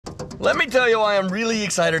Let me tell you why I'm really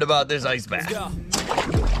excited about this ice bath.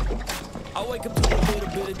 I wake up to a little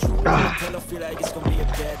bit of drool until I feel like it's gonna be a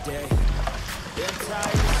bad day.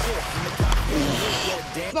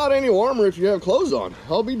 It's not any warmer if you have clothes on.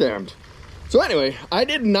 I'll be damned. So anyway, I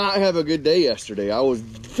did not have a good day yesterday. I was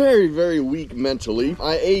very, very weak mentally.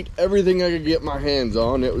 I ate everything I could get my hands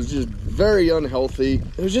on. It was just very unhealthy.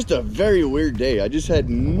 It was just a very weird day. I just had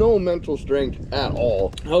no mental strength at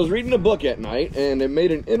all. I was reading a book at night and it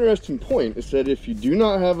made an interesting point. It said if you do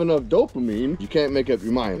not have enough dopamine, you can't make up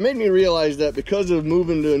your mind. It made me realize that because of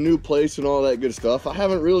moving to a new place and all that good stuff, I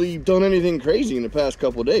haven't really done anything crazy in the past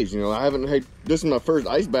couple of days. You know, I haven't had, this is my first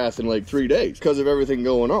ice bath in like 3 days because of everything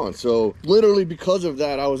going on. So literally because of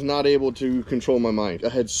that, I was not able to control my mind. I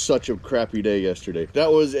had such a crappy day yesterday.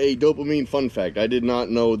 That was a dopamine fun fact. I did not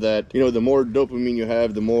know that, you know, the more dopamine you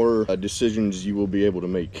have, the more decisions you will be able to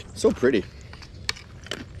make. So pretty.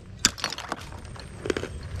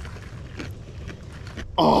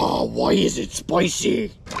 Oh, why is it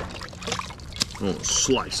spicy? Oh,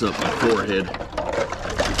 slice up my forehead.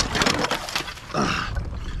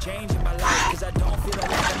 Changing my life cause I don't feel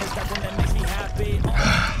alive and there's nothing that makes me happy.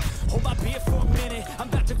 Hold my beer for a minute. I'm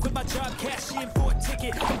about to quit my job, cash in for a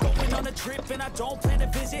ticket. I'm going on a trip and I don't plan to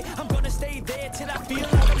visit. I'm gonna stay there till I feel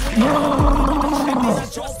like I'm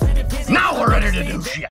winning. Now we're ready to do shit.